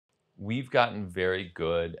we've gotten very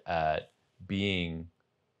good at being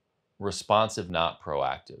responsive, not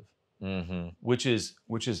proactive, Mm-hmm. which is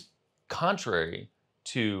contrary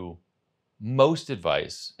to most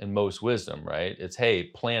advice and most wisdom, right? It's, hey,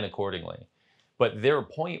 plan accordingly. But their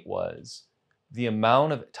point was the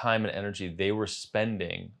amount of time and energy they were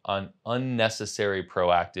spending on unnecessary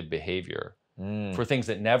proactive behavior Mm, for things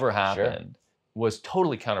that never sure. happened was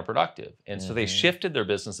totally counterproductive. And so they Mm-hmm. shifted their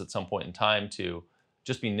business at some point in time to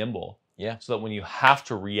just be nimble Yeah. so that when you have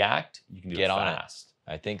to react, you can do it Get on it. fast.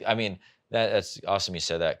 I mean, that's awesome you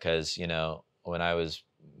said that because, when I was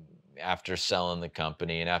after selling the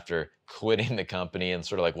company and after quitting the company and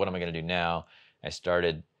sort of like, what am I going to do now? I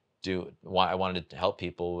started I wanted to help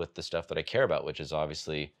people with the stuff that I care about, which is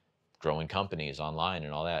obviously growing companies online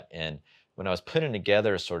and all that. And when I was putting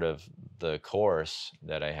together sort of the course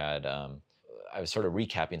that I had, I was sort of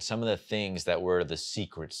recapping some of the things that were the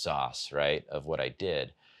secret sauce, right, of what I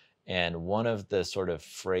did. And one of the sort of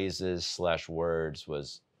phrases slash words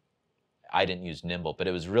was, I didn't use nimble, but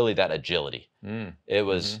it was really that agility. Mm. It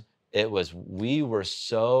was, Hmm. we were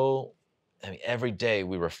so, I mean, every day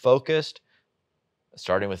we were focused,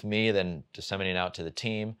 starting with me, then disseminating out to the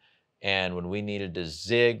team. And when we needed to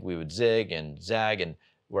zig, we would zig and zag. And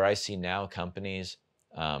where I see now companies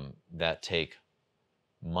that take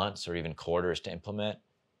months or even quarters to implement,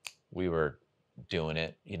 we were doing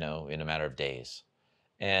it, in a matter of days.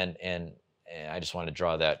 And I just want to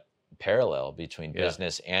draw that parallel between Yeah.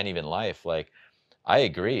 business and even life. Like, I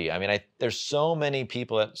agree. I mean, there's so many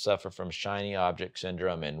people that suffer from shiny object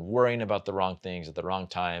syndrome and worrying about the wrong things at the wrong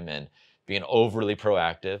time and being overly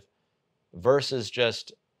proactive versus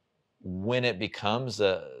just when it becomes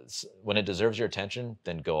when it deserves your attention,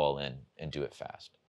 then go all in and do it fast.